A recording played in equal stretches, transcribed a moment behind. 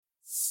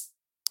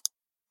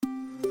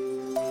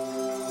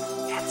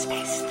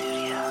Headspace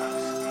Studios.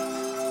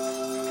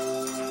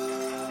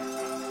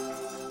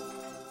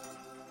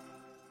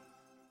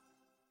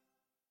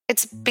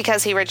 It's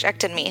because he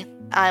rejected me.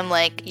 I'm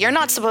like, you're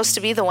not supposed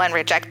to be the one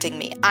rejecting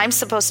me. I'm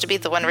supposed to be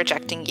the one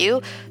rejecting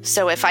you.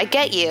 So if I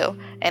get you,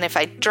 and if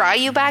I draw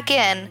you back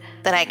in,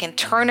 then I can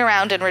turn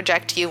around and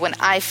reject you when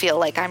I feel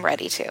like I'm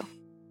ready to.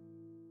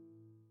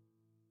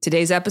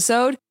 Today's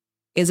episode,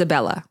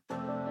 Isabella.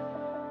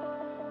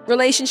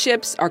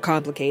 Relationships are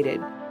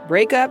complicated.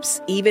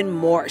 Breakups, even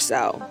more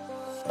so.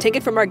 Take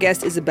it from our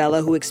guest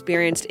Isabella, who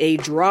experienced a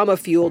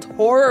drama-fueled,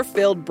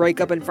 horror-filled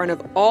breakup in front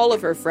of all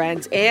of her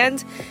friends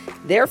and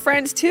their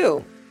friends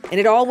too. And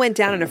it all went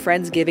down in a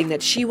Friendsgiving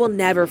that she will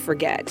never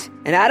forget.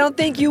 And I don't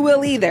think you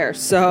will either,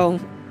 so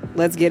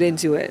let's get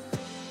into it.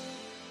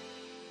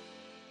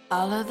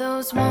 All of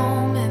those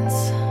moments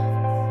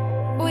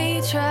we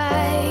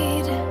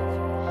tried,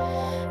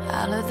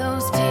 all of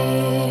those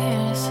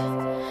tears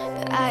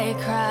that I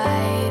cried,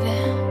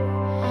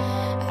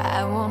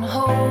 I won't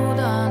hold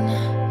on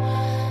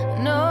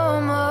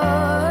no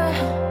more.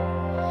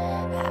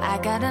 I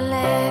gotta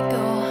let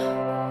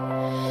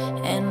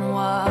go and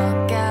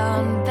walk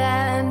out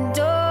that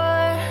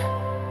door.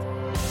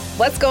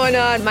 What's going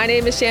on? My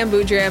name is Shan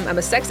Boudrim. I'm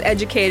a sex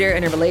educator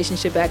and a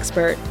relationship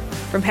expert.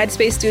 From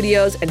Headspace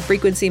Studios and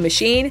Frequency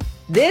Machine,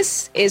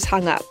 this is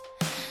Hung Up.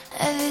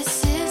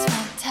 This is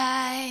my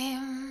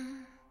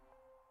time.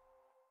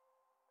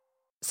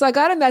 So I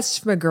got a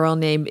message from a girl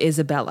named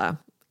Isabella.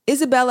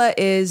 Isabella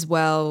is,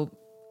 well,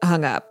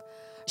 hung up.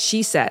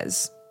 She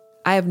says,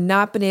 I have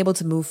not been able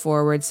to move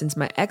forward since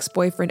my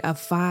ex-boyfriend of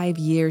 5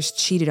 years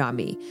cheated on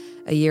me.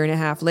 A year and a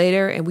half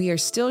later, and we are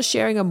still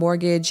sharing a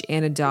mortgage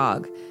and a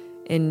dog.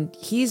 And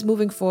he's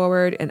moving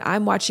forward, and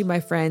I'm watching my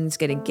friends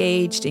get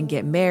engaged and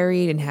get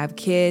married and have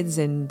kids,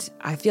 and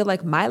I feel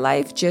like my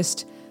life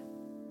just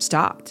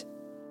stopped.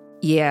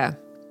 Yeah,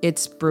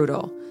 it's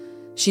brutal.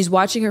 She's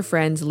watching her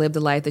friends live the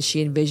life that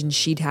she envisioned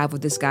she'd have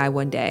with this guy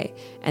one day,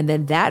 and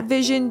then that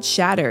vision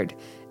shattered,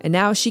 and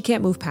now she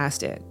can't move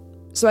past it.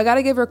 So I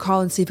gotta give her a call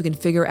and see if we can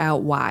figure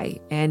out why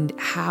and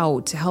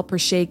how to help her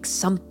shake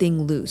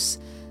something loose.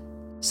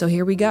 So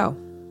here we go.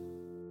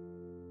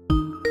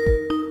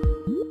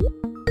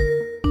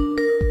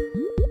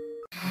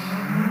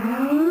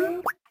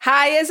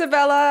 Hi,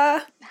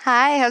 Isabella.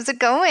 Hi, how's it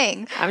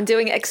going? I'm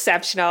doing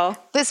exceptional.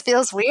 This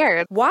feels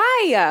weird.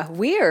 Why?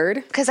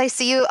 Weird? Because I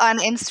see you on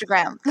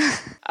Instagram.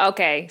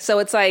 Okay, so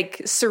it's like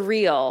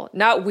surreal,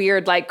 not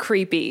weird, like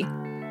creepy.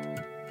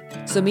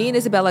 So me and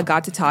Isabella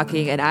got to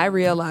talking, and I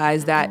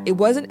realized that it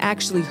wasn't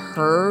actually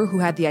her who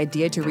had the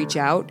idea to reach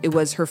out. It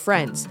was her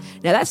friends.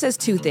 Now that says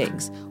two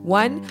things.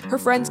 One, her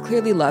friends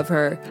clearly love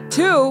her.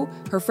 Two,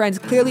 her friends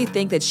clearly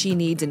think that she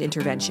needs an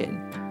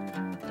intervention.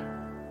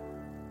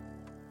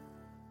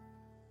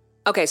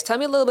 Okay, so tell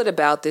me a little bit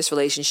about this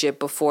relationship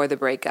before the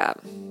breakup.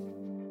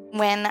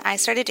 When I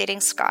started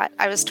dating Scott,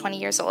 I was 20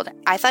 years old.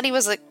 I thought he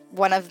was like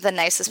one of the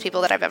nicest people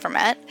that I've ever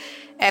met.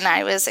 And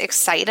I was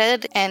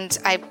excited and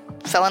I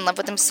fell in love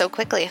with him so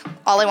quickly.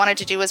 All I wanted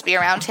to do was be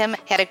around him.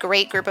 He had a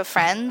great group of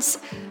friends.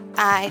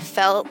 I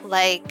felt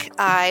like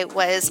I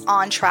was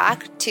on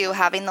track to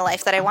having the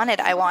life that I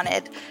wanted. I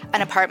wanted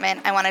an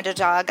apartment, I wanted a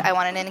dog, I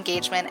wanted an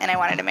engagement, and I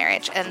wanted a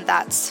marriage. And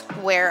that's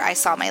where I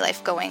saw my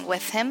life going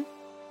with him.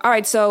 All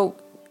right, so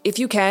if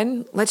you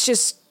can, let's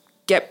just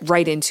get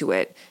right into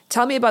it.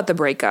 Tell me about the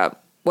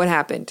breakup. What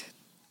happened?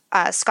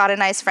 Scott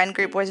and I's friend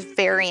group was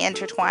very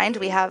intertwined.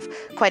 We have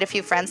quite a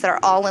few friends that are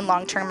all in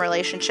long-term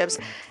relationships,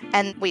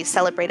 and we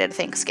celebrated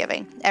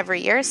Thanksgiving every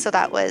year. So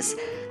that was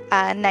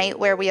a night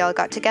where we all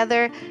got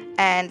together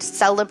and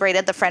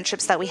celebrated the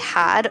friendships that we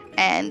had,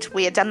 and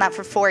we had done that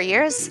for 4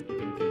 years.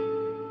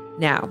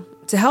 Now,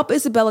 to help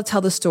Isabella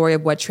tell the story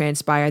of what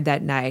transpired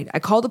that night, I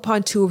called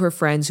upon two of her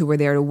friends who were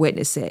there to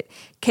witness it,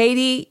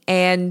 Katie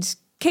and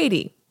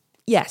Katie.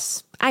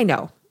 Yes, I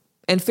know.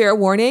 And fair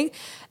warning,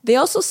 they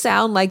also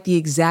sound like the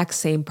exact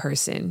same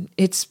person.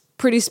 It's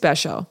pretty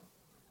special.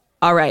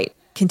 All right,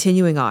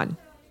 continuing on.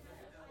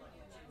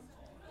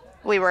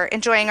 We were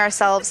enjoying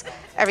ourselves.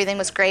 Everything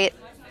was great.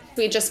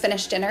 We had just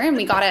finished dinner and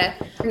we got a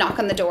knock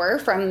on the door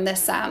from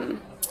this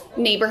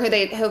neighbor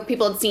who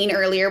people had seen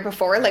earlier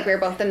before. Like, we were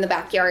both in the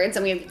backyards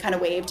and we kind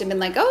of waved and been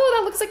like, oh,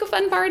 that looks like a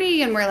fun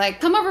party. And we're like,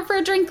 come over for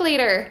a drink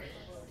later.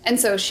 And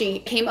so she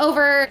came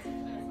over.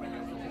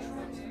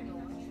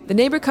 The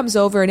neighbor comes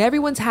over and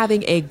everyone's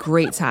having a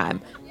great time,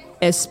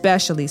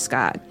 especially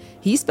Scott.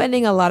 He's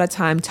spending a lot of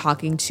time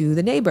talking to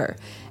the neighbor,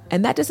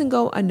 and that doesn't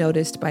go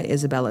unnoticed by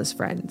Isabella's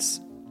friends.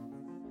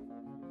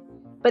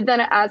 But then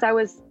as I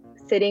was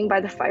sitting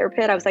by the fire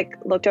pit, I was like,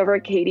 looked over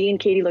at Katie, and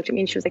Katie looked at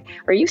me and she was like,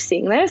 are you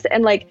seeing this?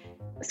 And like,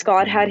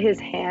 Scott had his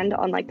hand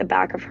on like the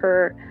back of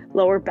her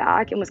lower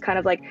back and was kind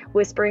of like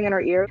whispering in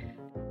her ear.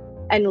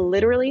 And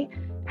literally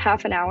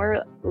half an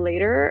hour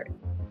later,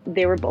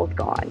 they were both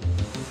gone.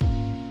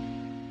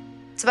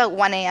 It's about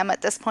 1 a.m.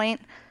 at this point.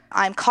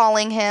 I'm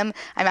calling him.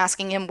 I'm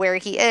asking him where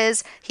he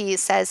is. He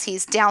says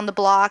he's down the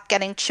block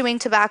getting chewing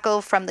tobacco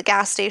from the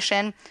gas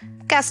station.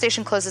 Gas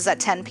station closes at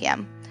 10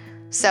 p.m.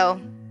 So,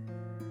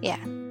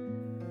 yeah.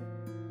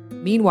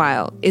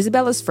 Meanwhile,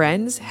 Isabella's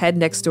friends head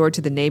next door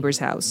to the neighbor's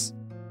house.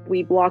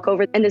 We walk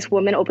over and this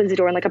woman opens the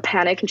door in like a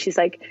panic and she's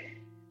like,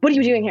 "What are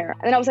you doing here?"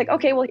 And I was like,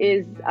 "Okay, well,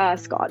 is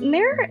Scott in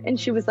there?" And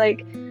she was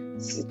like,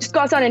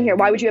 "Scott's not in here.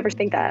 Why would you ever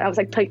think that?" And I was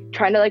like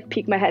trying to like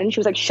peek my head and she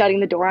was like shutting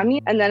the door on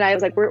me. And then I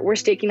was like, we're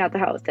staking out the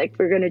house. Like,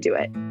 we're going to do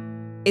it.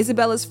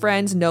 Isabella's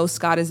friends know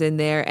Scott is in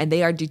there and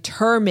they are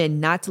determined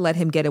not to let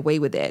him get away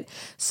with it.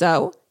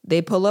 So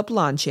they pull up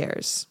lawn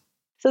chairs.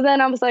 So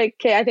then I was like,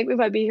 okay, I think we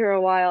might be here a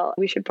while.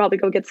 We should probably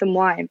go get some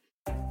wine.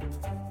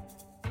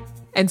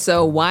 And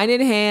so wine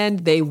in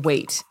hand, they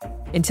wait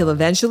until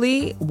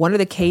eventually one of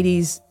the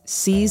Katie's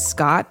sees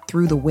Scott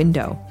through the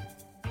window.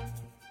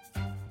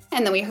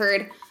 And then we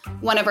heard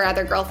one of our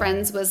other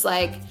girlfriends was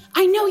like,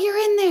 "I know you're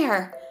in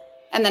there."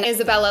 And then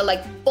Isabella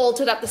like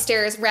bolted up the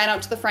stairs, ran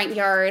out to the front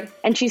yard.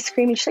 And she's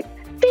screaming, she's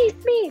like, face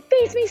me,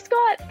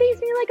 Scott, face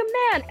me like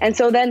a man. And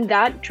so then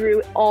that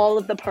drew all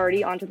of the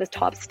party onto the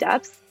top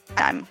steps.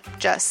 I'm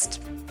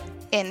just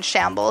in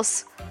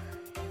shambles.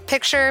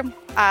 Picture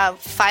a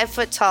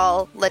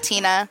 5-foot-tall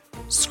Latina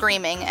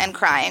screaming and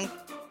crying.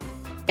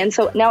 And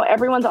so now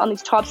everyone's on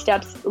these top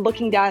steps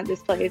looking down at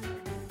this place.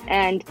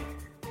 And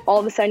all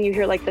of a sudden you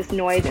hear like this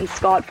noise and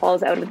Scott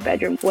falls out of the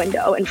bedroom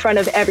window in front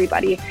of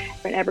everybody.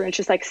 And everyone's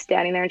just like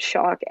standing there in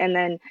shock. And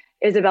then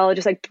Isabella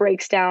just like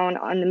breaks down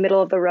on the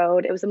middle of the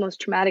road. It was the most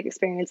traumatic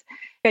experience.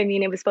 I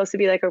mean, it was supposed to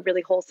be like a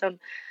really wholesome,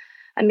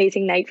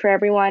 amazing night for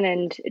everyone.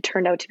 And it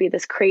turned out to be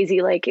this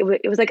crazy, like it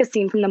was like a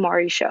scene from the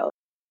Maury show.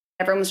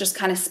 Everyone was just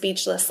kind of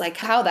speechless. Like,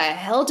 how the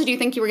hell did you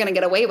think you were going to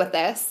get away with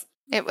this?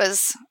 It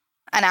was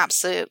an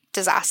absolute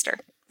disaster,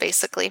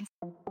 basically.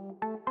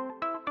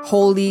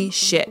 Holy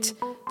shit.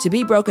 To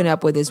be broken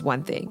up with is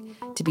one thing.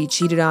 To be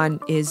cheated on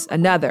is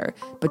another.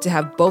 But to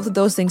have both of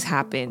those things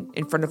happen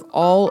in front of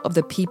all of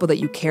the people that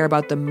you care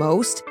about the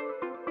most.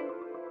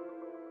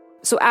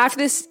 So after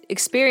this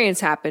experience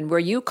happened where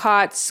you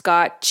caught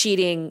Scott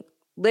cheating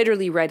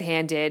literally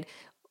red-handed,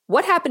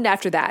 what happened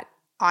after that?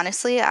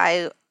 Honestly,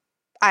 I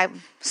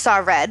saw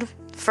red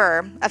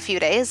for a few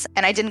days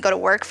and I didn't go to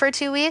work for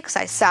 2 weeks.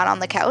 I sat on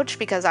the couch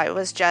because I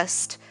was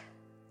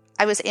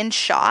in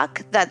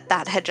shock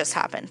that had just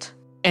happened.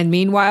 And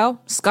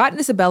meanwhile, Scott and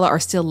Isabella are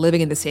still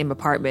living in the same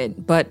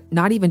apartment, but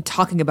not even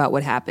talking about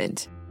what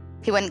happened.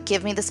 He wouldn't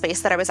give me the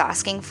space that I was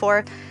asking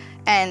for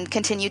and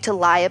continued to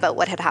lie about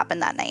what had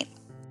happened that night.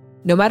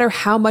 No matter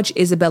how much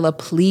Isabella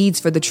pleads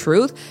for the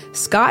truth,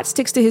 Scott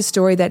sticks to his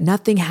story that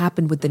nothing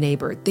happened with the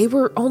neighbor. They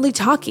were only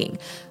talking,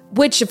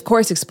 which of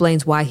course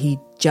explains why he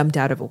jumped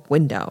out of a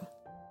window.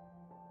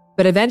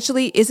 But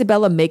eventually,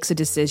 Isabella makes a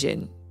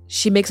decision.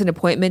 She makes an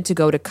appointment to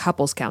go to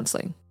couples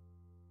counseling.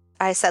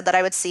 I said that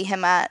I would see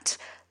him at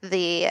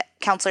the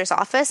counselor's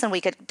office and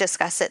we could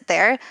discuss it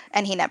there,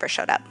 and he never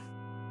showed up.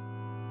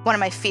 One of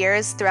my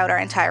fears throughout our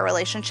entire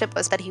relationship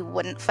was that he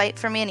wouldn't fight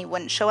for me and he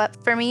wouldn't show up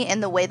for me in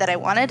the way that I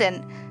wanted,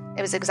 and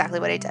it was exactly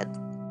what he did.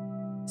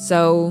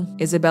 So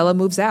Isabella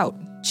moves out.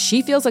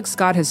 She feels like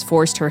Scott has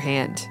forced her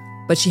hand,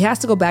 but she has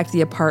to go back to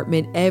the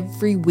apartment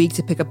every week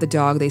to pick up the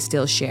dog they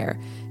still share.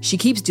 She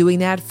keeps doing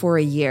that for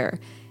a year,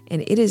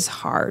 and it is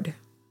hard.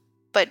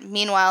 But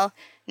meanwhile,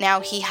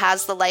 now he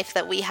has the life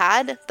that we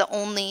had. The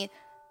only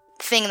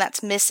thing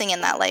that's missing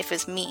in that life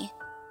is me.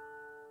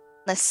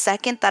 The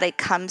second that it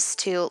comes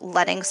to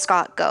letting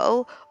Scott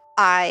go,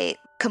 I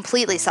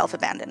completely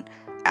self-abandon.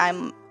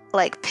 I'm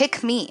like,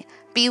 pick me,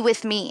 be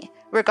with me,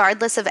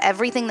 regardless of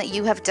everything that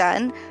you have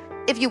done.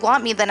 If you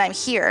want me, then I'm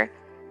here.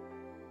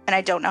 And I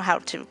don't know how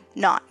to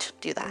not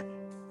do that.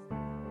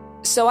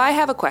 So I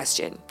have a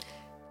question.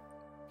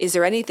 Is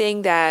there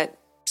anything that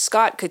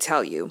Scott could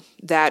tell you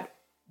that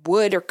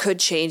would or could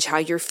change how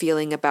you're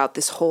feeling about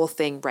this whole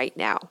thing right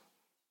now?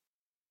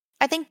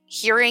 I think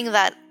hearing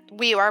that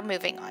we are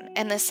moving on,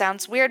 and this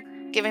sounds weird,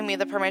 giving me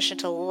the permission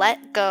to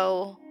let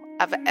go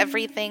of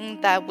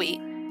everything that we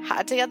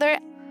had together.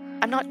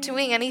 I'm not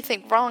doing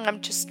anything wrong.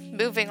 I'm just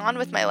moving on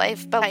with my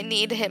life, but I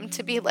need him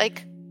to be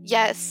like,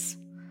 yes,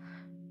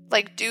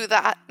 like do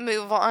that,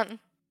 move on.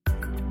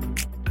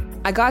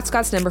 I got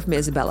Scott's number from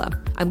Isabella.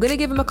 I'm going to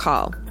give him a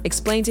call,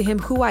 explain to him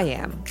who I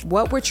am,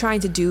 what we're trying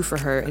to do for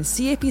her, and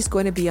see if he's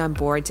going to be on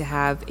board to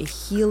have a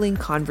healing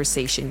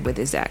conversation with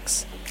his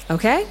ex.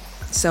 Okay?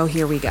 So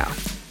here we go.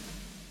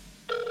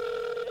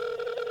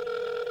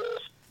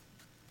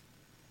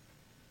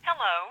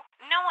 Hello.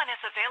 No one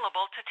is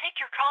available to take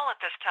your call at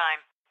this time.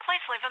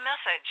 Please leave a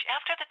message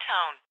after the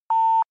tone.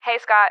 Hey,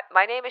 Scott.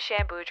 My name is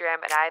Shan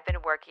Boudram, and I've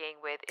been working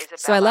with Isabella.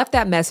 So I left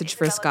that message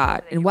for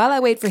Scott, and while I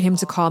wait for him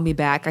to call me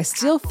back, I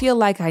still feel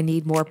like I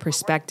need more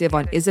perspective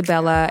on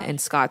Isabella and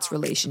Scott's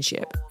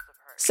relationship.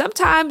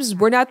 Sometimes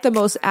we're not the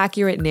most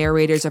accurate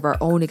narrators of our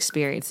own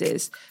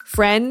experiences.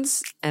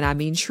 Friends, and I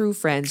mean true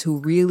friends who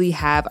really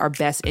have our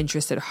best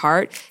interest at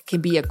heart,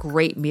 can be a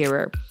great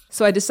mirror.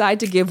 So I decide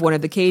to give one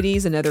of the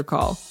Katies another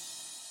call.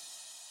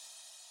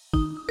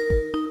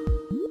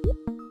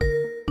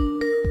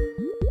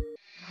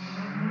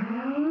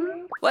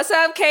 What's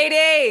up,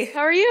 Katie? How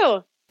are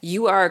you?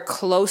 You are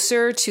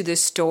closer to the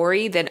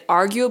story than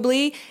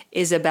arguably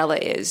Isabella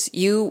is.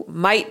 You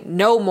might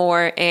know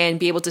more and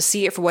be able to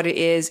see it for what it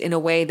is in a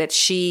way that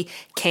she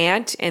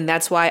can't. And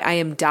that's why I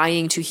am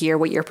dying to hear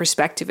what your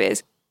perspective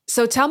is.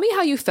 So tell me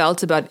how you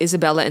felt about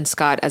Isabella and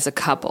Scott as a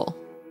couple.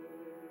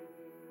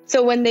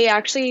 So when they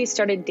actually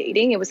started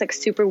dating, it was like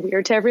super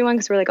weird to everyone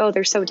because we're like, oh,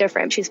 they're so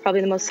different. She's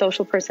probably the most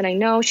social person I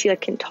know. She like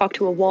can talk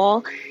to a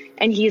wall.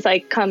 And he's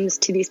like comes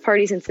to these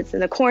parties and sits in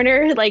the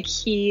corner. Like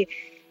you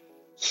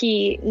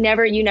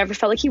never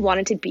felt like he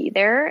wanted to be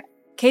there.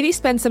 Katie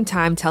spent some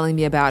time telling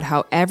me about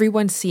how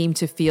everyone seemed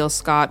to feel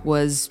Scott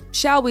was,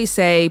 shall we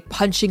say,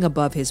 punching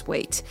above his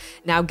weight.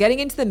 Now, getting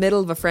into the middle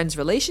of a friend's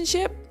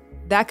relationship,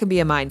 that can be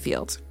a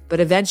minefield. But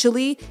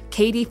eventually,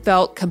 Katie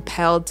felt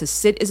compelled to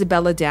sit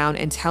Isabella down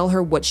and tell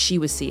her what she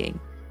was seeing.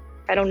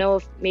 I don't know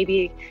if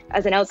maybe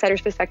as an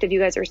outsider's perspective, you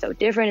guys are so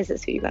different. Is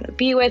this who you're going to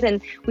be with?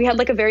 And we had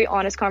like a very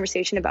honest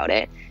conversation about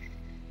it.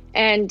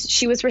 And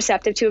she was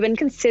receptive to it and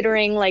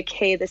considering like,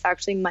 hey, this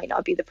actually might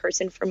not be the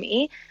person for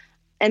me.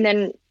 And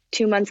then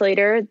 2 months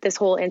later, this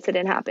whole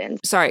incident happened.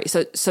 Sorry,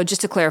 so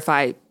just to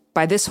clarify,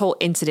 by this whole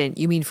incident,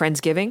 you mean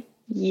Friendsgiving?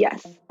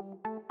 Yes.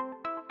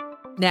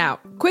 Now,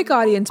 quick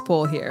audience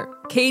poll here.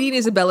 Katie and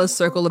Isabella's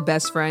circle of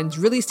best friends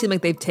really seem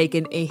like they've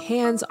taken a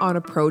hands-on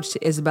approach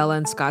to Isabella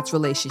and Scott's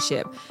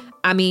relationship.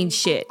 I mean,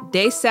 shit,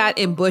 they sat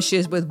in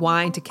bushes with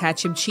wine to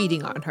catch him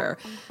cheating on her.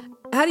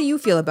 How do you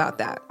feel about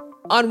that?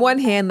 On one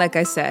hand, like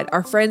I said,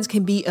 our friends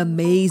can be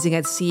amazing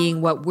at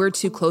seeing what we're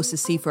too close to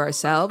see for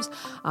ourselves.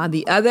 On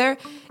the other,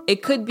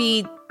 it could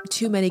be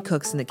too many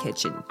cooks in the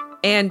kitchen.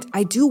 And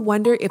I do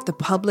wonder if the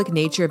public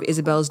nature of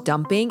Isabella's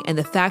dumping and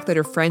the fact that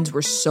her friends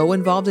were so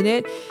involved in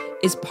it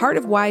is part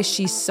of why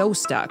she's so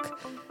stuck.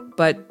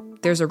 But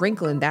there's a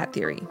wrinkle in that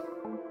theory.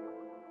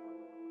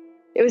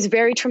 It was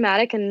very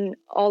traumatic, and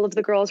all of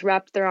the girls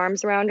wrapped their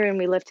arms around her and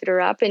we lifted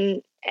her up,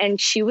 and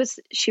she was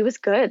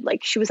good.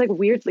 Like she was like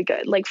weirdly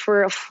good, like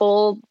for a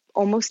full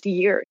almost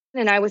year.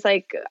 And I was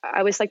like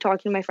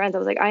talking to my friends. I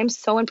was like, I'm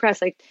so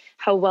impressed, like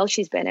how well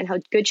she's been and how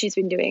good she's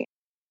been doing.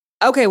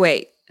 Okay,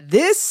 wait.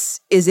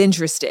 This is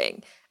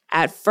interesting.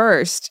 At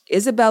first,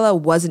 Isabella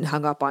wasn't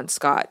hung up on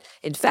Scott.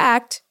 In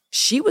fact,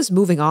 she was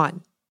moving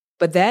on.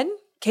 But then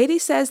Katie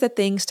says that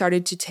things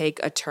started to take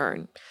a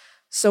turn.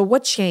 So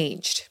what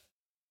changed?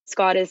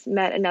 Scott has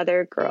met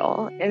another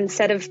girl.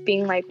 Instead of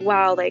being like,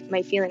 wow, like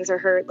my feelings are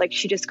hurt, like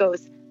she just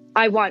goes,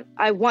 I want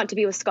to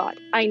be with Scott.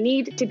 I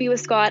need to be with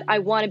Scott. I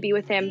want to be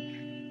with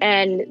him.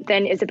 And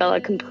then Isabella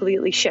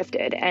completely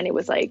shifted, and it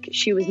was like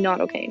she was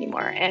not okay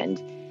anymore.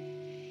 And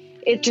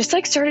it just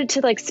like started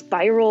to like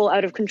spiral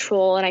out of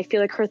control. And I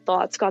feel like her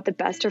thoughts got the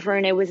best of her,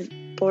 and it was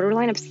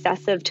borderline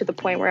obsessive to the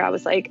point where I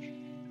was like,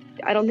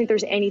 I don't think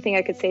there's anything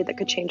I could say that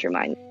could change her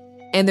mind.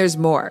 And there's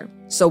more.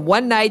 So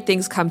one night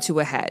things come to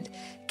a head.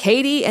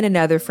 Katie and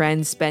another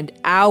friend spend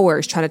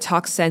hours trying to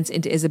talk sense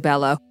into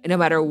Isabella. And no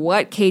matter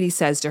what Katie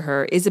says to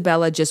her,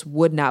 Isabella just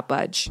would not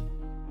budge.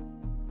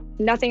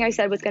 Nothing I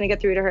said was going to get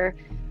through to her.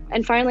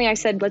 And finally I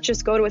said, let's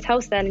just go to his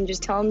house then and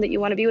just tell him that you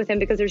want to be with him,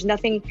 because there's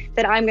nothing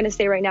that I'm going to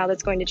say right now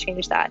that's going to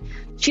change that.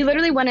 She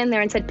literally went in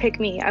there and said, pick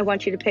me. I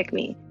want you to pick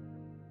me.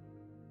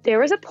 There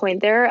was a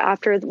point there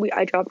after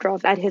I dropped her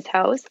off at his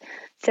house,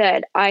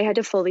 said I had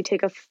to fully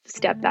take a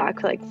step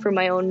back, like for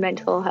my own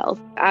mental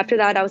health. After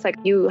that, I was like,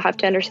 you have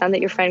to understand that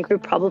your friend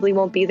group probably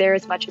won't be there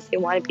as much as they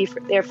want to be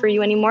there for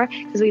you anymore,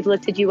 because we've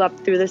lifted you up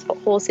through this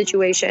whole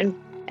situation,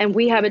 and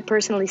we haven't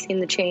personally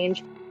seen the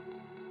change.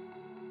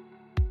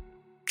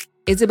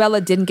 Isabella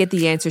didn't get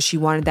the answer she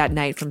wanted that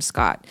night from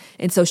Scott,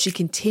 and so she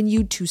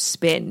continued to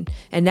spin.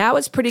 And now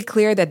it's pretty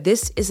clear that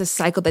this is a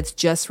cycle that's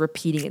just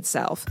repeating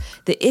itself.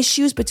 The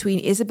issues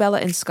between Isabella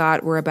and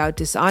Scott were about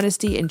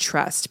dishonesty and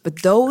trust,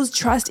 but those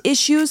trust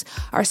issues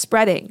are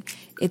spreading.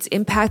 It's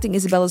impacting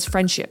Isabella's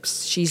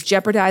friendships. She's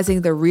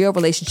jeopardizing the real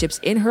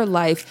relationships in her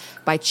life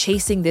by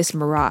chasing this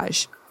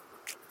mirage.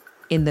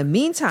 In the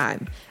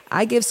meantime,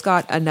 I give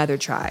Scott another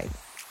try,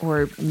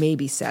 or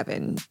maybe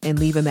 7, and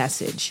leave a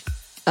message.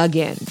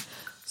 Again.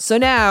 So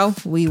now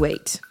we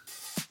wait.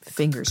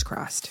 Fingers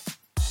crossed.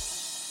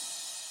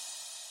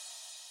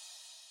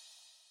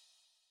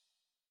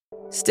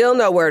 Still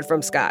no word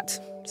from Scott.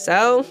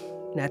 So,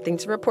 nothing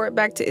to report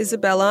back to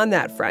Isabella on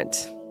that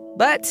front.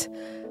 But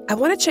I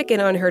want to check in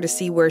on her to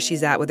see where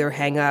she's at with her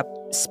hang-up,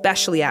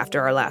 especially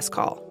after our last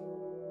call.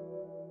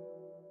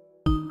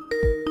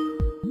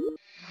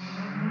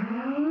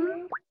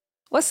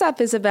 What's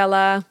up,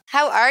 Isabella?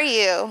 How are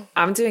you?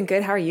 I'm doing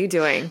good. How are you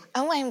doing?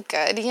 Oh, I'm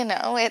good. You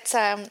know, it's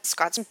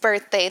Scott's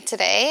birthday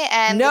today.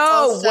 And No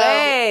it's also,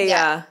 way!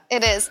 Yeah,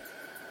 it is.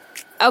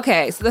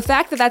 Okay, so the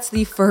fact that that's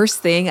the first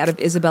thing out of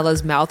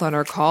Isabella's mouth on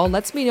our call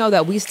lets me know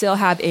that we still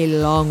have a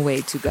long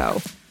way to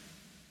go.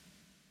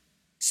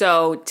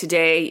 So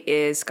today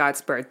is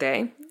Scott's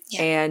birthday.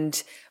 Yeah.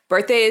 And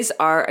birthdays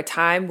are a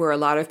time where a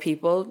lot of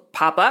people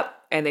pop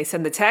up and they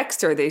send the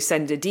text or they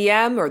send a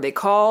DM or they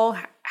call.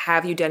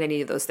 Have you done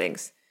any of those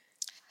things?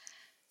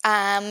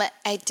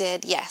 I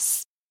did,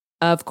 yes.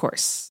 Of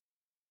course.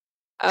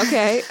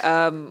 Okay.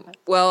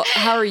 Well,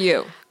 how are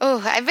you?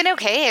 Oh, I've been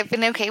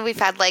okay. We've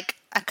had like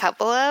a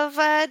couple of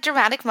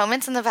dramatic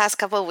moments in the past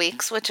couple of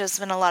weeks, which has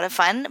been a lot of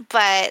fun.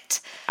 But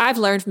I've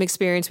learned from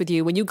experience with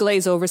you, when you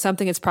glaze over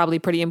something, it's probably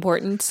pretty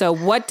important. So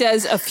what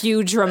does a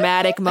few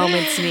dramatic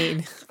moments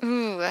mean?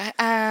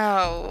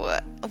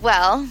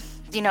 Well,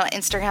 you know,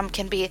 Instagram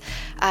can be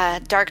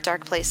a dark,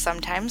 dark place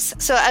sometimes.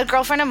 So a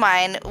girlfriend of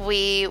mine,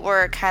 we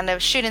were kind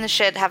of shooting the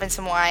shit, having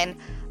some wine.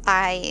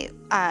 I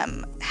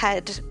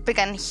had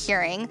begun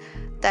hearing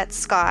that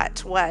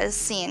Scott was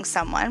seeing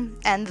someone,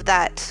 and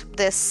that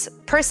this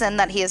person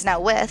that he is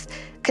now with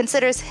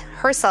considers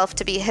herself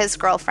to be his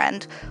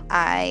girlfriend.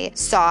 I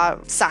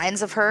saw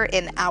signs of her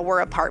in our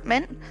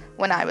apartment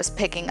when I was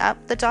picking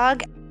up the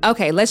dog.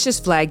 Okay, let's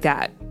just flag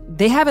that.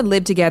 They haven't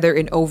lived together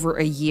in over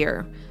a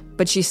year,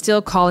 but she's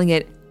still calling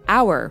it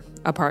our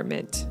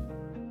apartment.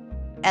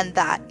 And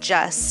that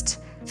just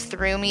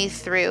threw me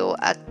through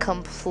a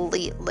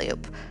complete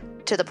loop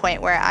to the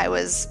point where I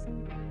was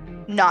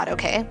not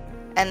okay.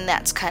 And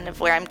that's kind of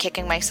where I'm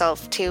kicking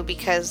myself too,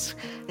 because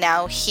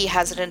now he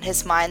has it in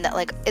his mind that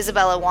like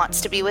Isabella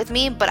wants to be with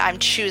me, but I'm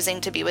choosing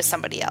to be with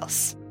somebody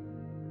else.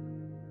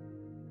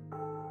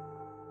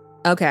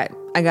 Okay,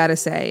 I gotta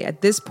say, at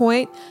this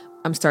point,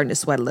 I'm starting to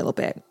sweat a little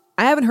bit.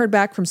 I haven't heard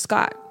back from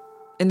Scott.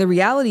 And the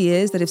reality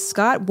is that if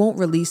Scott won't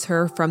release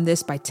her from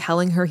this by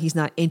telling her he's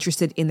not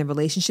interested in the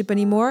relationship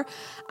anymore,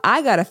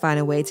 I gotta find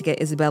a way to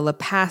get Isabella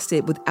past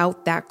it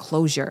without that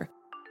closure.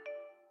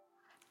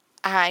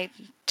 I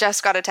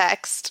just got a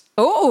text.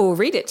 Oh,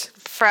 read it.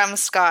 From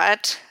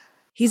Scott.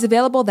 He's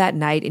available that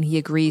night and he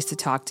agrees to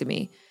talk to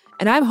me.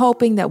 And I'm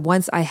hoping that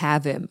once I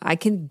have him, I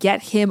can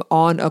get him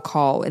on a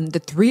call and the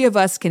three of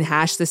us can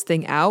hash this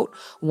thing out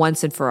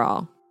once and for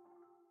all.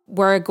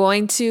 We're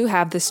going to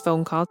have this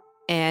phone call,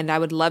 and I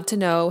would love to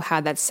know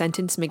how that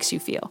sentence makes you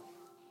feel.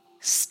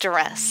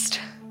 Stressed.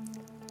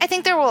 I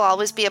think there will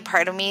always be a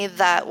part of me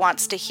that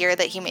wants to hear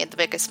that he made the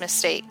biggest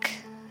mistake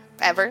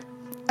ever.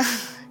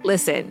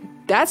 Listen,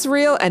 that's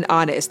real and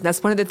honest.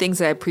 That's one of the things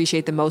that I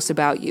appreciate the most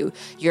about you,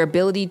 your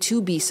ability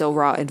to be so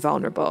raw and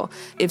vulnerable.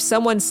 If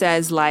someone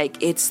says,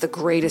 like, it's the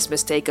greatest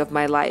mistake of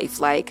my life,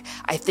 like,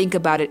 I think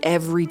about it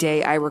every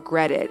day, I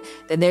regret it,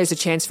 then there's a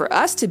chance for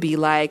us to be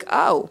like,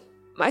 oh,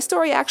 my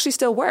story actually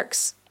still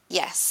works.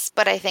 Yes,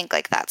 but I think,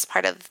 like, that's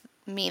part of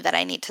me that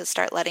I need to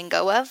start letting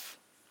go of.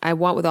 I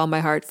want with all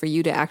my heart for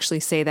you to actually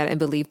say that and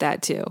believe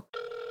that, too.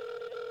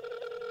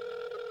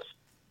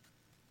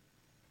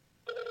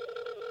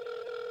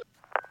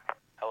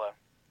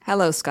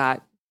 Hello,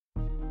 Scott.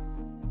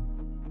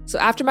 So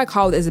after my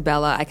call with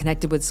Isabella, I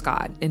connected with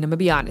Scott, and I'm gonna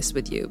be honest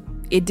with you,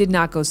 it did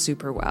not go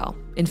super well.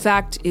 In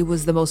fact, it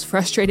was the most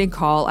frustrating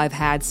call I've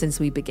had since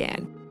we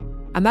began.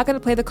 I'm not gonna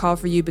play the call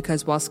for you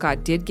because while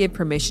Scott did give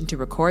permission to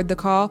record the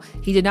call,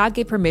 he did not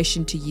give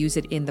permission to use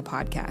it in the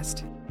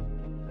podcast.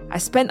 I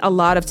spent a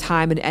lot of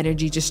time and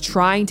energy just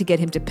trying to get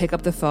him to pick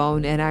up the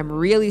phone, and I'm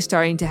really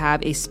starting to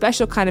have a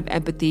special kind of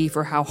empathy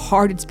for how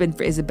hard it's been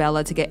for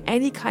Isabella to get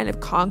any kind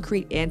of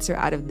concrete answer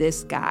out of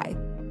this guy.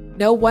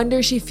 No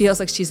wonder she feels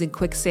like she's in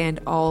quicksand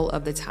all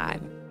of the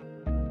time.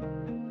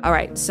 All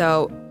right,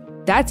 so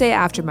that day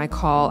after my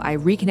call, I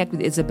reconnect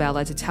with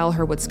Isabella to tell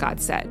her what Scott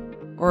said,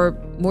 or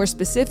more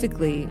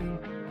specifically,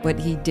 what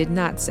he did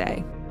not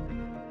say.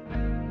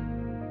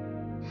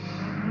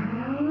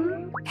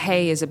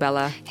 Hey,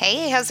 Isabella.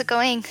 Hey, how's it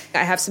going?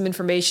 I have some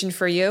information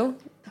for you.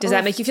 Does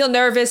that make you feel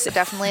nervous?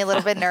 Definitely a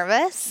little bit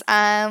nervous.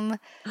 I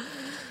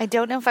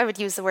don't know if I would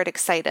use the word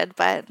excited,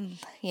 but,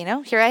 you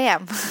know, here I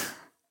am.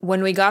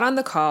 When we got on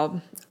the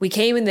call, we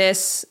came in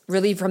this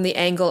really from the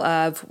angle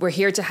of we're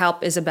here to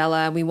help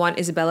Isabella. We want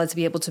Isabella to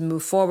be able to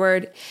move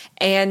forward.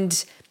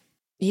 And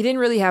he didn't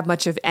really have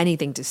much of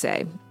anything to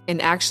say.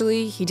 And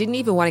actually, he didn't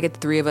even want to get the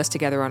three of us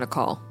together on a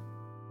call.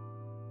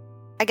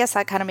 I guess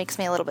that kind of makes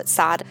me a little bit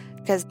sad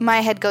because my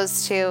head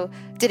goes to,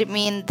 did it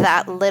mean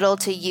that little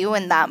to you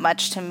and that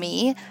much to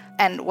me?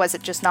 And was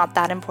it just not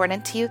that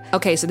important to you?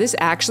 Okay, so this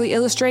actually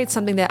illustrates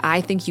something that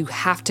I think you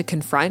have to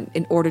confront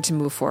in order to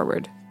move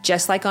forward.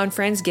 Just like on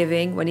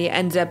Friendsgiving, when he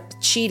ended up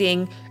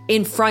cheating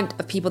in front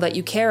of people that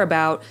you care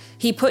about,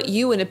 he put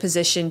you in a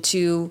position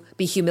to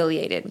be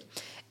humiliated.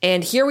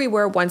 And here we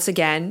were once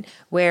again,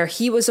 where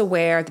he was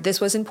aware that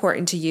this was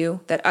important to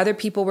you, that other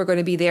people were going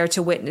to be there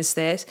to witness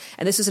this.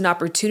 And this was an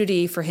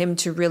opportunity for him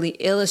to really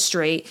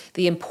illustrate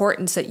the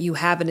importance that you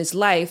have in his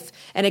life.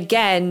 And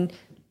again,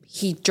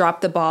 he dropped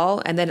the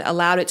ball and then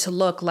allowed it to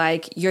look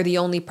like you're the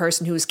only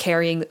person who is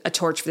carrying a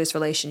torch for this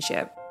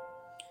relationship.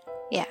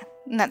 Yeah,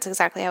 and that's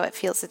exactly how it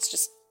feels.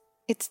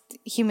 It's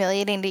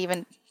humiliating to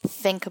even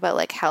think about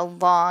like how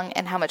long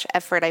and how much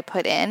effort I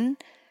put in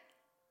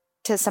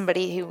to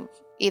somebody who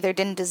either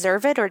didn't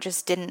deserve it or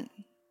just didn't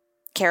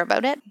care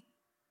about it.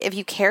 If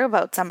you care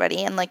about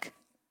somebody and like,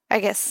 I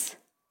guess,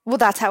 well,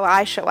 that's how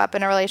I show up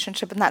in a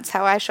relationship and that's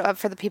how I show up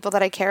for the people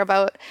that I care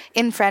about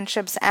in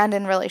friendships and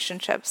in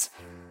relationships,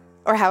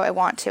 or how I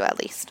want to at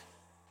least.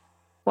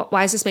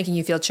 Why is this making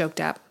you feel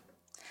choked up?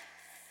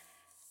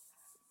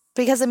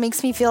 Because it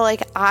makes me feel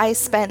like I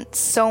spent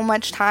so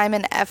much time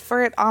and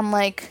effort on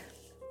like,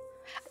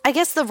 I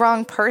guess the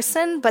wrong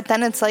person, but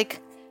then it's like,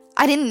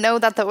 I didn't know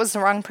that was the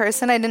wrong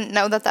person. I didn't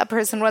know that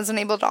person wasn't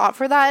able to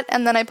offer that.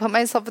 And then I put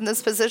myself in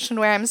this position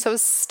where I'm so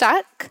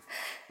stuck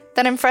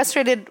that I'm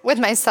frustrated with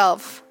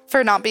myself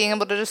for not being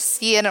able to just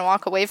see it and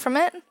walk away from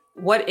it.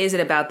 What is it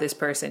about this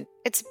person?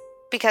 It's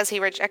because he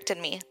rejected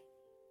me.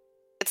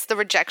 It's the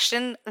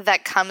rejection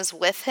that comes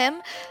with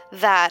him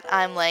that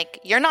I'm like,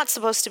 you're not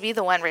supposed to be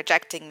the one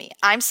rejecting me.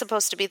 I'm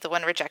supposed to be the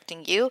one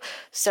rejecting you.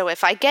 So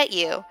if I get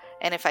you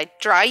and if I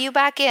draw you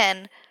back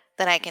in,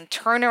 then I can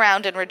turn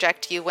around and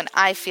reject you when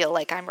I feel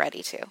like I'm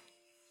ready to.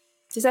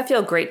 Does that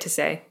feel great to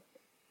say?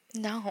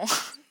 No.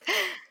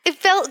 It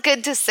felt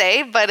good to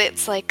say, but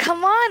it's like,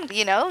 come on,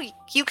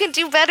 you can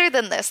do better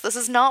than this. This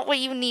is not what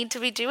you need to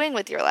be doing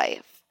with your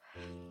life.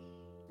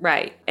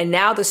 Right. And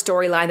now the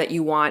storyline that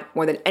you want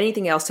more than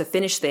anything else to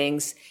finish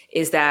things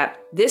is that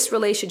this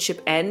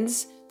relationship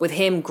ends with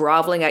him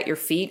groveling at your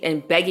feet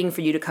and begging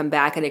for you to come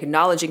back and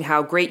acknowledging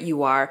how great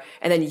you are.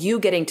 And then you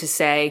getting to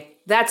say,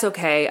 that's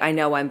okay. I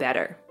know I'm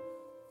better.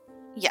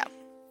 Yeah.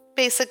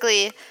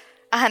 Basically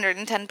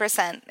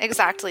 110%.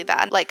 Exactly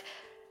that. Like,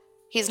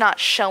 he's not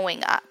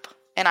showing up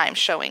and I'm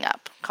showing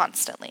up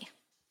constantly.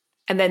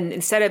 And then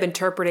instead of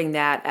interpreting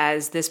that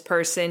as this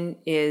person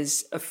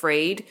is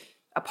afraid,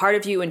 a part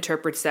of you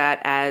interprets that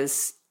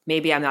as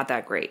maybe I'm not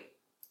that great.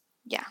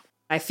 Yeah.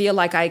 I feel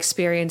like I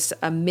experienced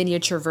a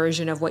miniature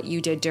version of what you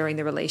did during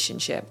the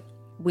relationship.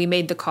 We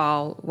made the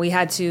call. We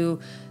had to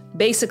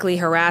basically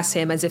harass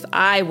him as if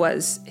I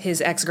was his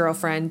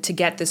ex-girlfriend to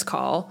get this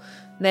call.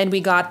 Then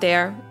we got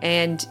there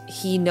and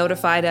he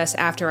notified us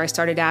after I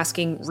started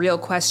asking real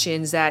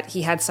questions that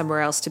he had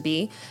somewhere else to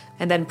be,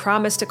 and then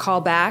promised to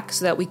call back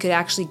so that we could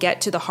actually get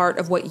to the heart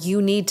of what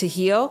you need to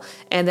heal,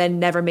 and then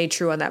never made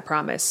true on that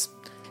promise.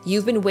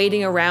 You've been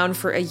waiting around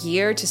for a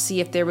year to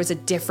see if there was a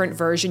different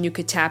version you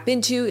could tap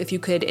into, if you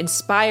could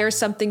inspire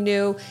something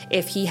new,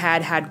 if he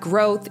had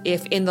growth,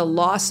 if in the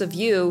loss of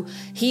you,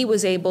 he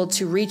was able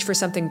to reach for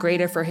something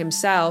greater for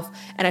himself.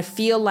 And I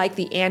feel like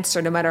the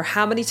answer, no matter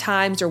how many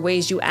times or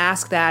ways you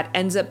ask that,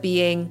 ends up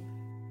being,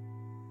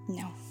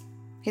 no,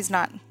 he's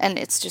not. And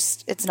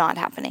it's not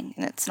happening.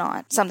 And it's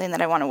not something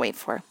that I want to wait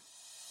for.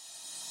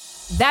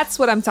 That's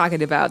what I'm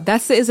talking about.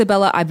 That's the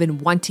Isabella I've been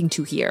wanting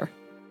to hear.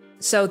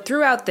 So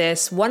throughout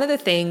this, one of the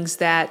things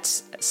that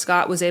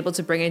Scott was able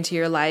to bring into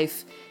your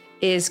life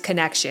is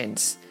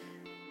connections.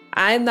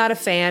 I'm not a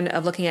fan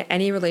of looking at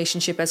any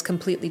relationship as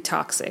completely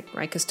toxic,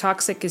 right? Because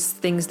toxic is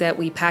things that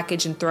we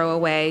package and throw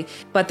away.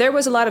 But there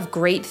was a lot of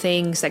great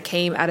things that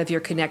came out of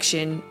your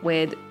connection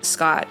with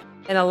Scott,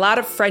 and a lot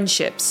of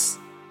friendships.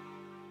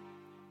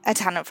 A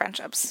ton of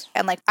friendships.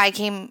 And I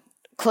came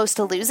close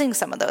to losing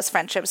some of those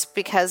friendships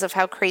because of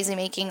how crazy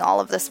making all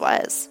of this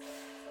was.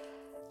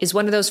 Is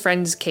one of those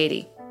friends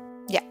Katie?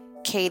 Yeah.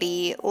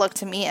 Katie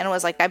looked at me and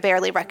was like, I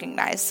barely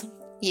recognize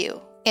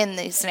you in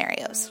these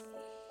scenarios.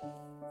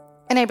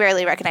 And I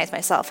barely recognize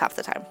myself half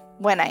the time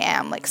when I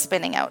am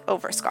spinning out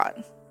over Scott.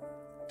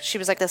 She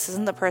was like, this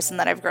isn't the person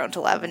that I've grown to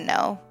love and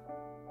know,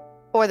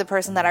 or the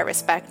person that I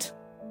respect.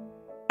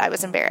 I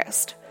was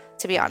embarrassed,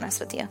 to be honest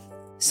with you.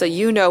 So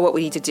you know what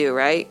we need to do,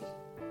 right?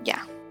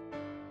 Yeah.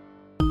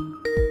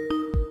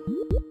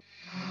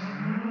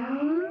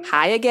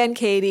 Hi again,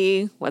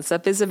 Katie. What's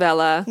up,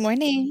 Isabella?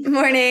 Morning.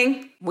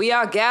 Morning. We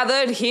are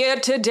gathered here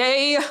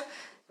today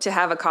to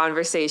have a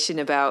conversation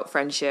about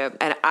friendship,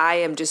 and I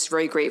am just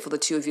very grateful the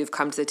two of you have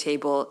come to the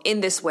table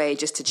in this way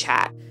just to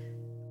chat.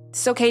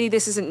 So, Katie,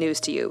 this isn't news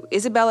to you.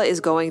 Isabella is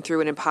going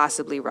through an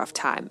impossibly rough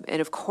time,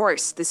 and of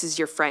course, this is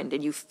your friend,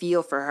 and you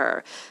feel for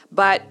her.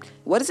 But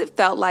what has it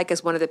felt like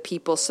as one of the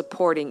people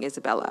supporting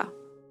Isabella?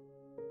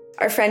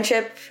 Our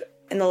friendship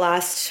in the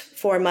last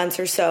 4 months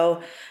or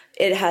so,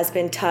 it has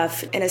been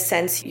tough. In a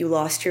sense, you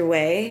lost your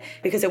way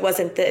because it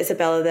wasn't the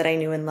Isabella that I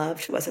knew and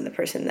loved. It wasn't the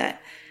person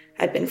that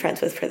I'd been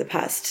friends with for the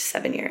past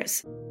 7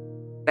 years.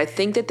 I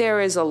think that there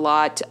is a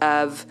lot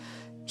of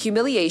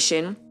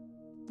humiliation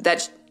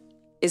that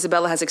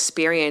Isabella has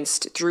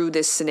experienced through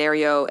this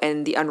scenario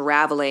and the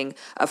unraveling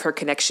of her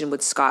connection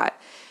with Scott.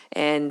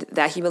 And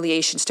that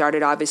humiliation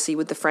started obviously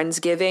with the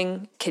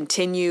Friendsgiving,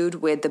 continued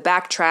with the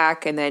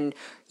backtrack, and then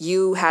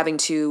you having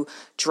to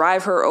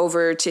drive her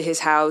over to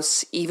his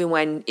house even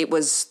when it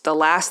was the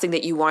last thing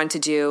that you wanted to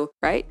do,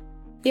 right?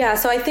 Yeah,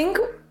 so I think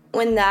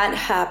when that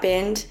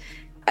happened,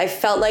 I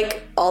felt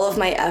like all of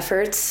my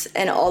efforts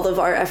and all of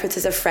our efforts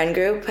as a friend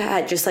group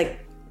had just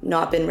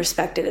not been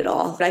respected at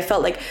all. I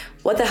felt like,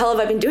 what the hell have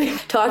I been doing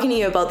talking to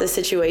you about this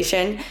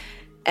situation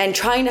and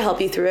trying to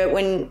help you through it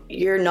when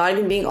you're not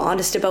even being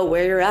honest about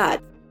where you're at?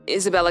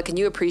 Isabella, can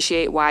you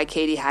appreciate why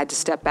Katie had to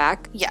step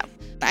back? Yeah.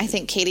 I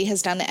think Katie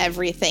has done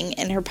everything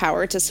in her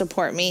power to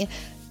support me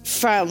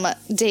from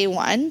day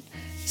one.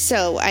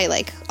 So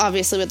I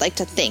obviously would like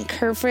to thank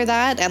her for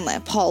that and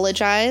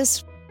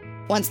apologize.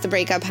 Once the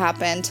breakup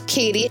happened,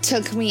 Katie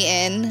took me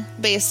in,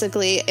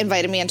 basically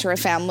invited me into her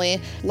family,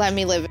 let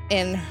me live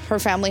in her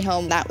family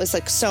home. That was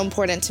so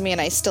important to me,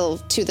 and I still,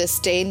 to this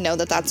day, know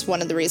that that's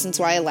one of the reasons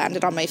why I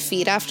landed on my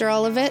feet after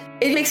all of it.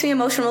 It makes me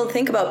emotional to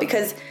think about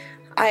because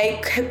I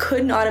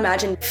could not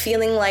imagine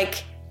feeling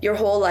like your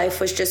whole life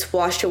was just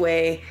washed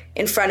away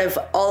in front of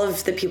all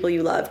of the people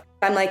you love.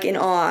 I'm like in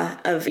awe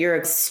of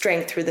your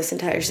strength through this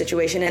entire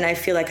situation. And I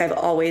feel like I've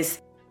always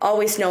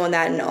known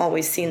that and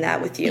always seen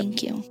that with you.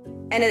 Thank you.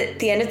 And at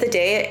the end of the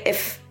day,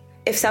 if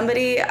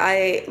somebody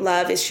I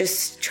love is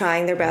just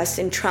trying their best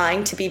and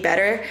trying to be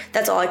better,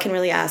 that's all I can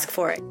really ask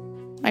for.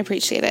 I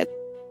appreciate it.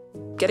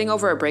 Getting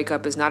over a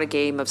breakup is not a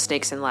game of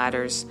snakes and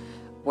ladders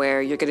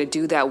where you're going to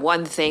do that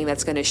one thing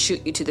that's going to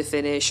shoot you to the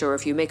finish, or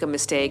if you make a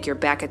mistake, you're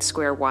back at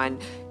square one.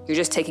 You're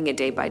just taking it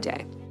day by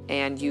day.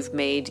 And you've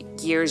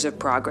made years of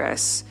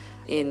progress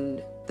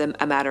in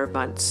a matter of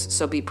months.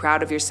 So be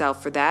proud of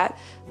yourself for that,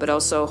 but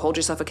also hold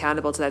yourself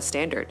accountable to that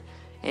standard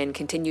and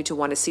continue to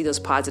want to see those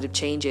positive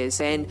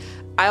changes. And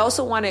I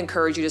also want to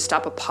encourage you to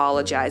stop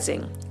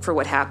apologizing for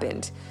what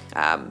happened.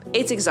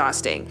 It's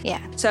exhausting.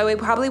 Yeah. So it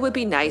probably would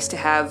be nice to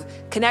have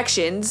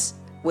connections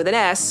with an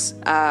S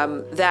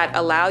that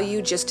allow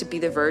you just to be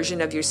the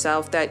version of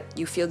yourself that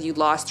you feel you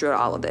lost throughout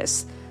all of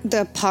this.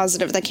 The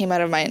positive that came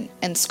out of mine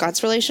and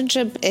Scott's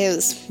relationship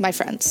is my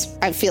friends.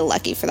 I feel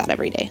lucky for that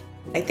every day.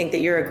 I think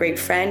that you're a great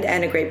friend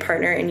and a great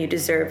partner, and you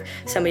deserve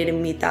somebody to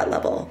meet that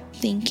level.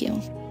 Thank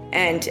you.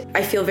 And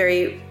I feel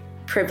very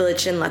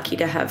privileged and lucky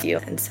to have you.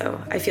 And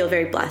so I feel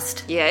very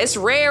blessed. Yeah, it's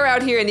rare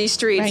out here in these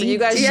streets, Right? and you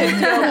guys should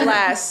feel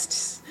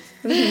blessed.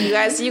 You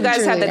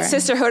guys have that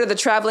sisterhood of the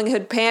traveling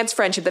hood pants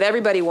friendship that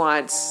everybody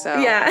wants. So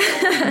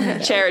Yeah.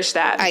 cherish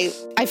that.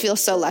 I feel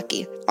so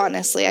lucky.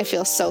 Honestly, I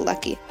feel so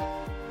lucky.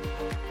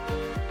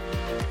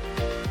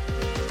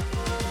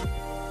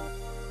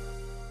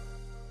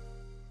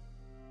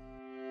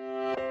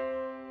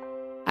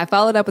 I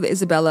followed up with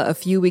Isabella a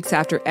few weeks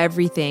after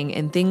everything,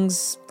 and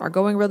things are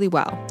going really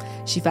well.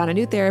 She found a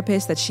new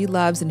therapist that she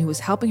loves and who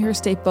is helping her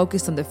stay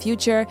focused on the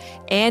future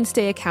and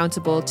stay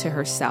accountable to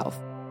herself.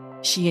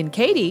 She and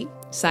Katie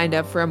signed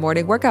up for a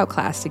morning workout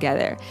class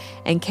together.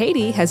 And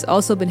Katie has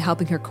also been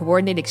helping her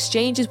coordinate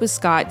exchanges with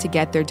Scott to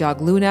get their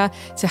dog Luna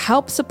to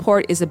help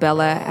support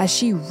Isabella as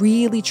she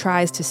really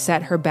tries to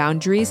set her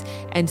boundaries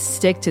and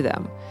stick to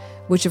them,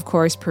 which of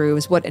course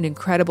proves what an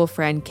incredible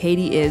friend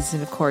Katie is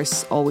and of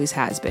course always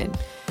has been.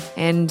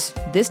 And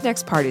this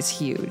next part is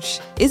huge.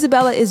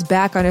 Isabella is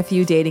back on a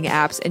few dating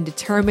apps and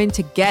determined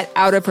to get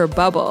out of her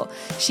bubble.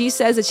 She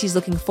says that she's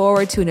looking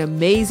forward to an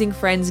amazing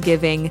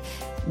Friendsgiving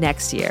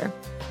next year.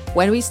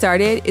 When we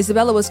started,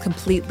 Isabella was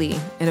completely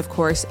and of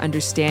course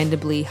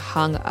understandably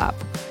hung up.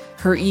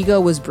 Her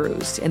ego was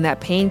bruised, and that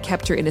pain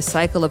kept her in a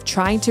cycle of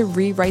trying to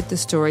rewrite the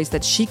stories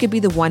that she could be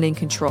the one in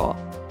control.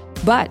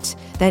 But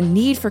that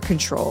need for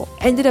control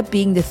ended up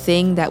being the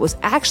thing that was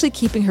actually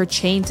keeping her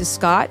chained to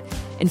Scott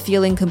and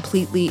feeling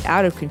completely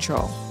out of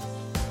control.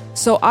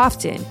 So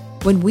often,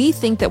 when we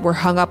think that we're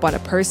hung up on a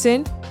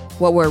person,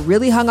 what we're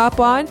really hung up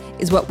on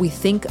is what we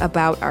think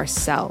about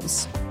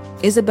ourselves.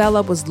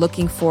 Isabella was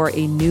looking for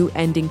a new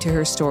ending to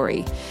her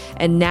story,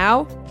 and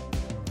now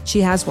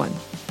she has one.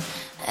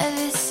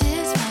 This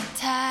is my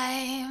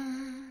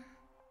time.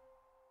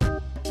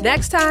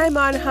 Next time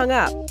on Hung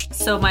Up.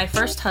 So my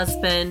first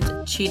husband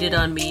cheated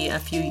on me a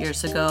few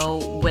years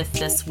ago with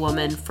this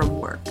woman from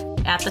work.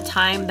 At the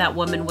time, that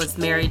woman was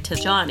married to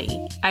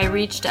Johnny. I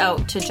reached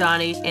out to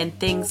Johnny and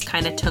things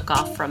kind of took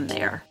off from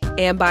there.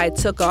 And by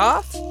took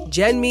off,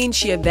 Jen means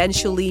she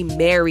eventually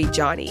married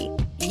Johnny.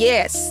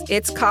 Yes,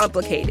 it's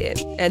complicated.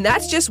 And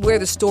that's just where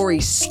the story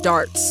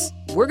starts.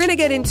 We're going to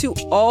get into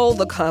all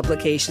the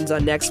complications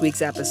on next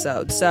week's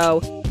episode,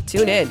 so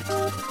tune in.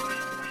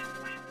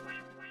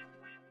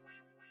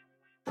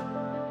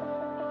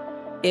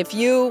 If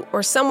you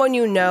or someone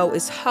you know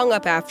is hung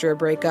up after a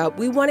breakup,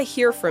 we want to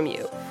hear from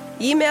you.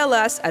 Email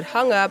us at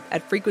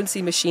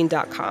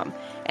hungup@frequencymachine.com.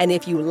 And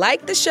if you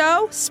like the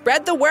show,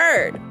 spread the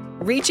word.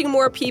 Reaching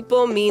more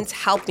people means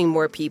helping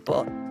more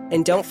people.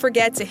 And don't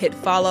forget to hit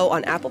follow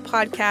on Apple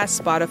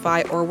Podcasts,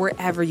 Spotify, or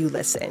wherever you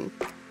listen.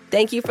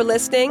 Thank you for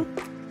listening,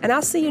 and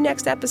I'll see you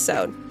next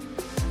episode.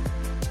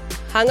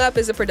 Hung Up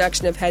is a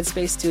production of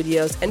Headspace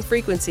Studios and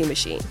Frequency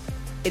Machine.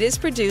 It is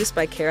produced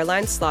by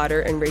Caroline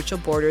Slaughter and Rachel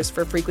Borders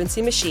for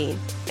Frequency Machine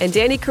and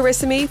Danny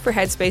Carissimi for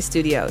Headspace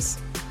Studios.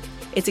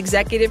 It's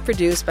executive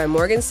produced by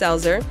Morgan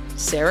Selzer,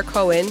 Sarah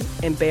Cohen,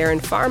 and Baron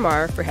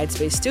Farmar for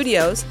Headspace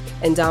Studios,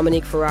 and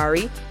Dominique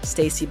Ferrari,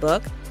 Stacy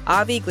Book,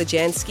 Avi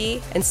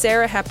Glajansky, and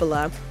Sarah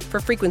Hepala for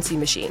Frequency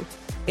Machine.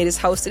 It is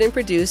hosted and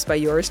produced by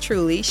yours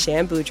truly,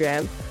 Sham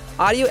Boudram,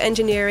 audio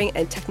engineering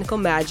and technical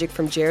magic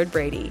from Jared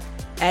Brady,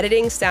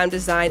 editing, sound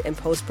design, and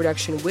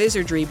post-production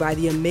wizardry by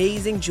the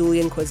amazing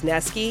Julian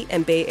Kwasniewski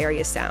and Bay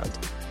Area Sound.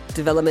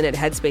 Development at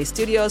Headspace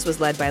Studios was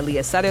led by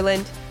Leah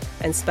Sutherland,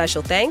 and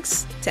special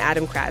thanks to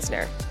Adam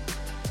Krasner.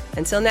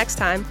 Until next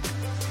time.